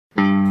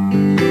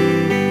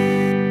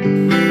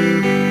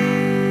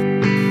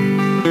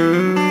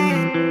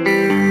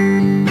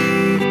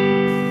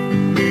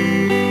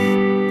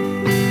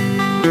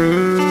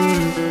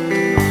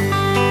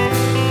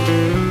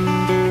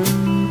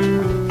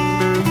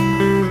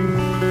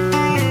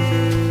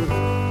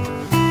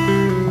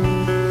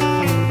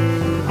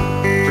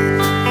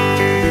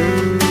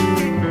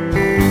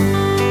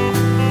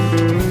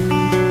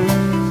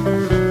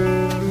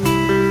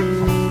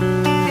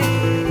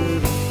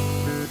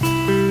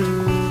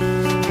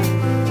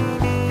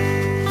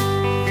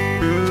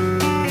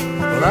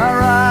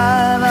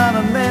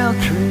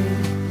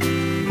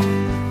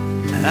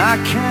I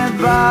can't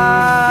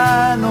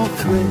buy no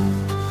thread.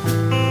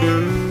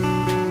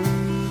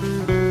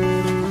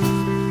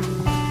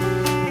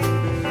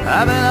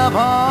 I've been up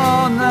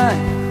all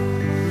night,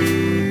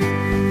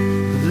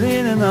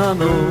 leaning on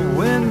the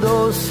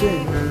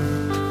windowsill.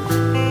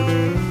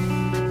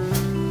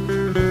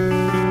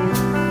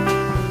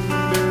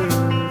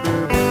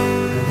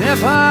 And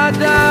if I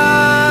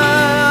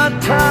die on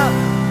top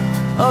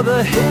of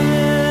the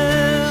hill,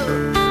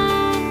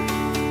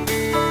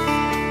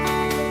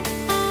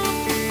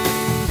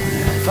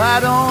 if I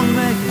don't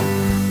make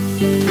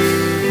it,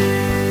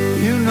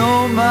 you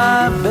know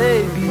my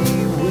baby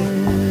will.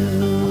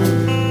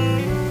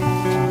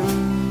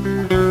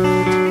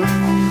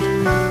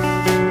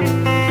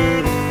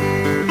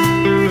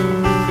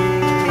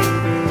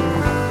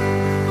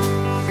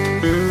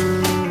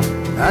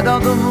 I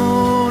don't the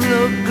moon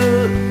look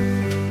good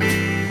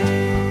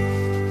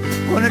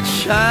when it's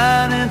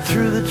shining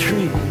through the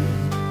tree?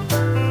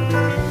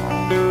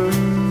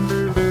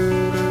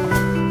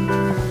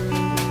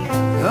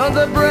 Does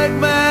the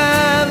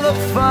brakeman look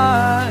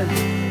fine,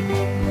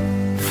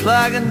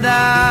 flagging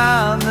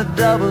down the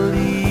double E?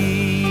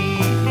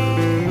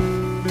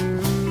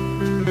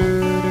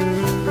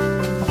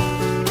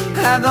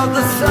 And does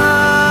the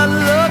sun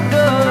look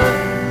good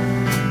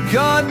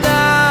going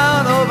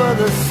down over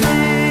the sea?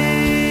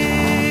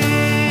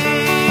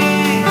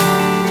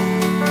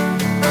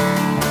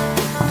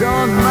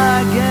 Don't my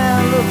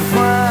gal look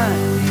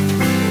fine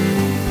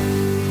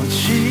when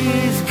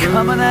she's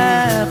coming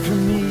after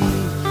me?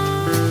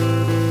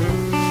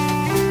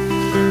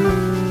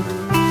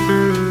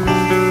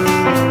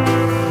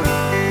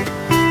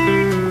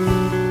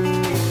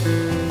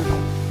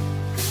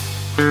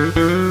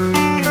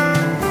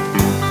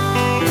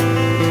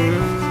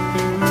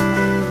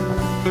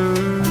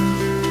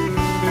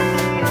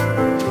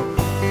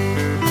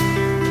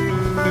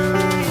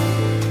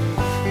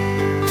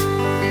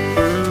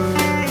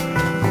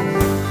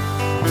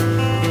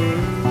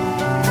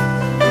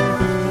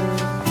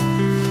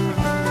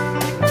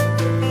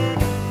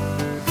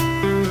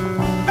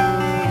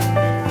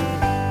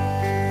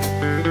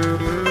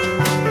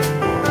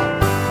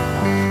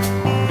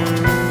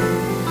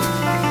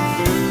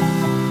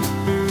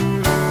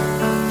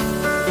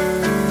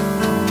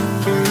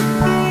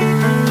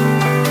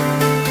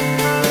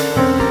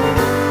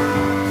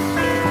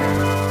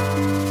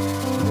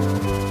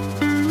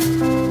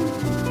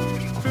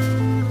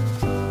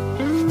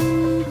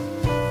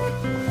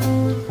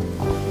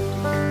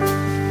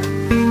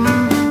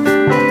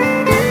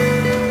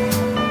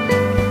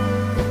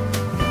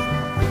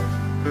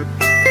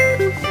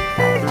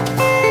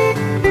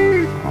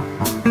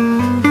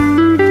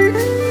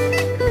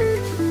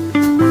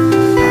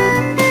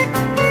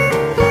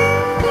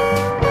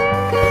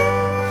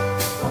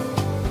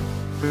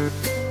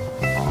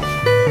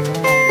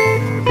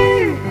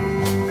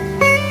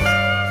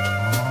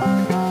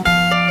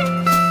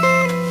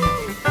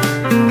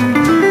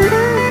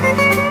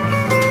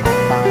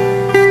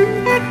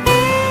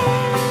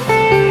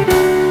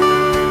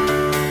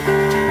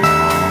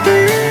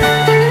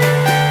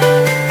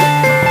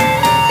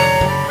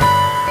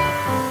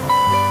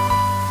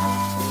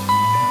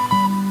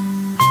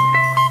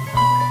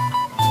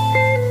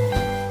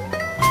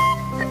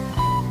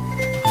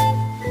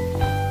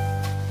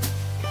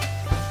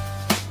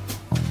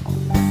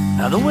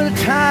 Now the winter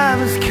time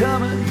is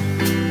coming,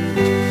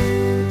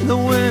 the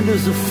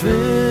windows are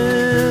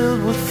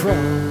filled with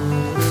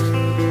frost.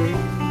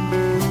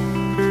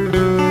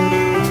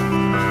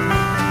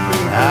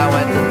 I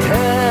went to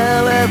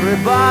tell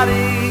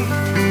everybody,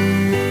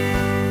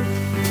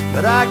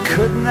 but I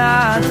could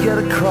not get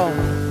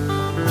across.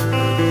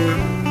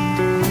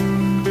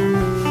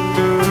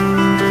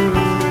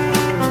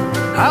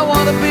 I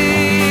wanna be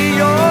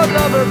your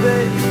lover,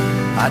 babe,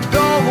 I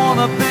don't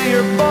wanna be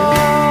your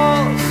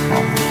boss.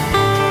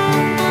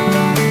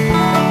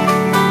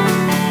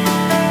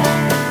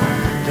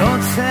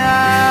 Don't say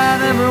I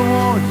never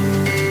warned you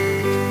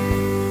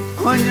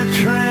when your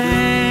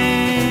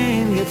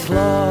train gets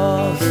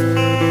lost.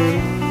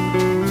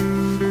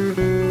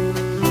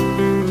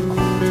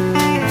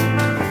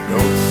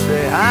 Don't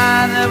say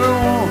I never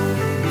warned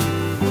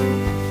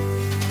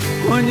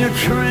you when your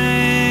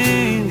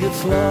train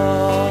gets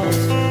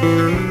lost.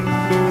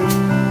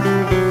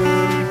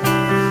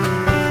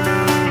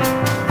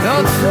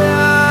 Don't say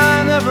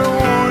I never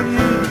warned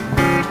you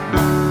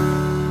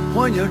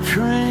when your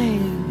train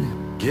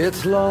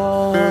gets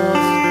lost.